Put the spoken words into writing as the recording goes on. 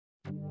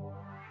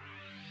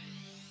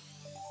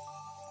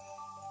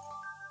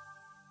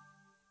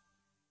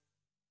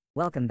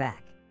Welcome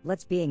back.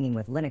 Let's be Nginx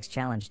with Linux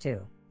Challenge 2.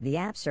 The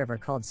app server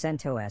called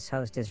CentOS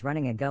host is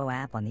running a Go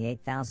app on the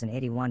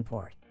 8081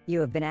 port. You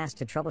have been asked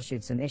to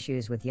troubleshoot some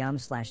issues with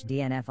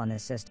yum/dnf on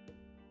this system.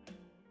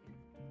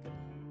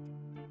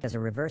 As a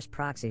reverse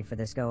proxy for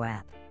this Go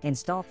app,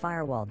 install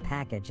firewalld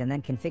package and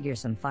then configure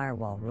some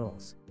firewall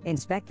rules.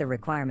 Inspect the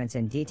requirements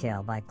in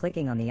detail by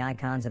clicking on the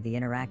icons of the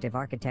interactive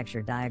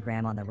architecture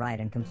diagram on the right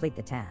and complete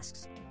the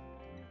tasks.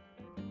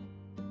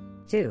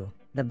 2.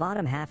 The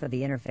bottom half of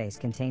the interface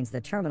contains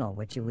the terminal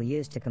which you will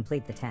use to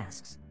complete the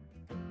tasks.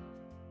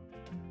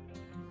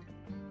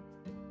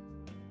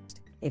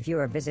 If you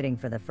are visiting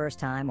for the first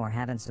time or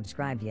haven't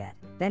subscribed yet,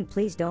 then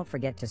please don't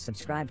forget to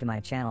subscribe to my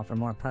channel for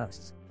more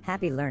posts.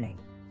 Happy learning!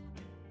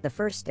 The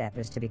first step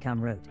is to become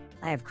root.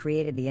 I have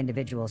created the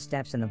individual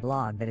steps in the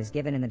blog that is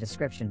given in the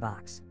description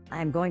box.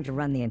 I am going to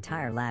run the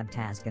entire lab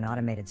task in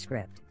automated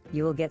script.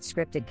 You will get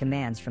scripted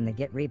commands from the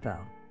Git repo.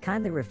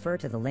 Kindly refer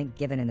to the link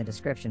given in the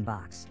description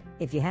box.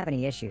 If you have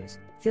any issues,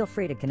 feel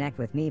free to connect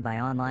with me by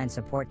online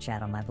support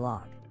chat on my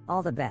blog.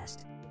 All the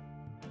best!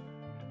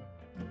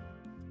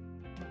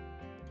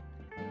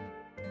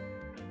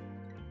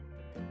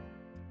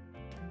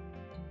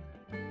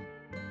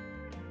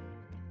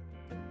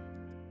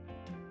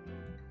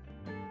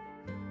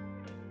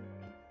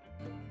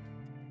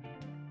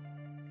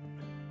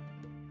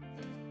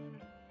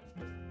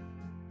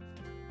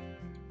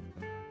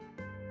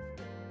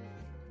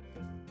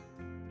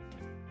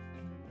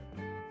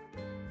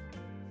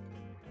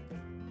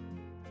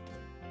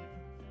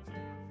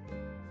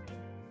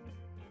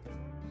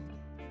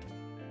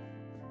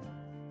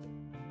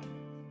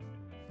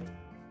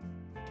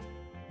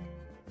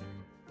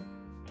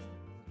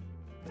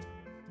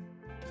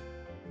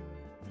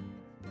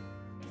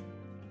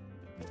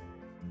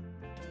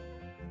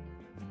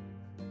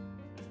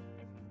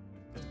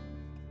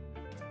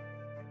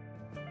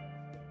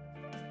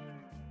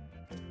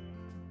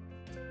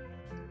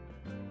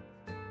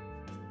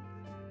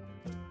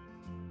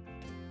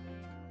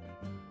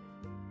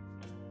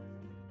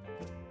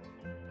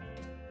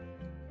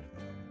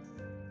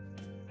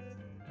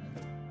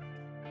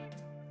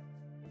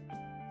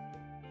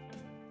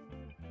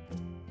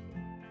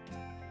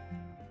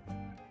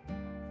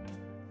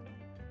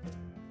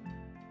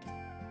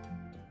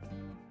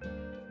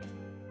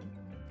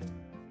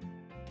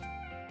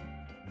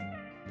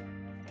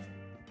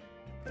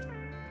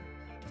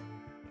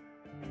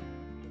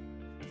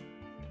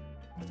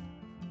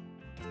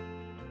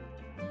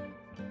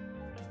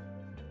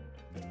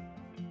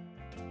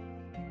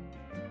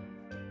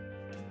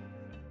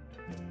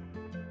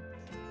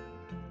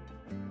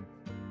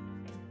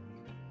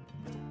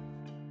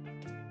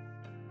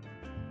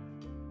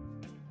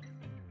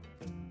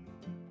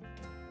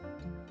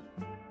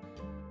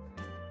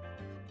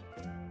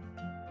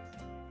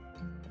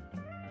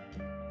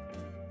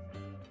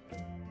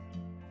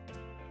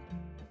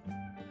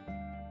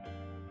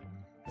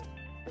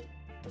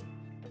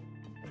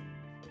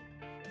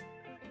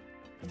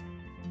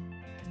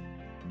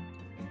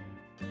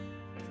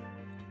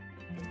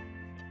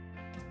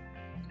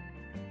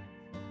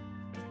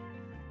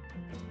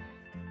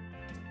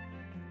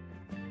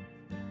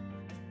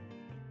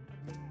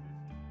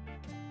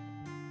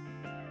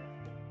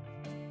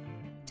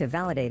 To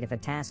validate if a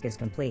task is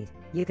complete,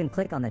 you can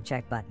click on the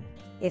check button.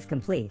 If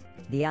complete,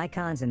 the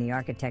icons in the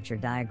architecture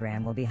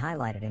diagram will be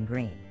highlighted in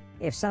green.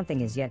 If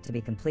something is yet to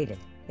be completed,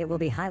 it will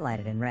be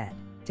highlighted in red.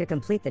 To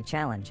complete the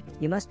challenge,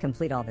 you must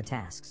complete all the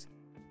tasks.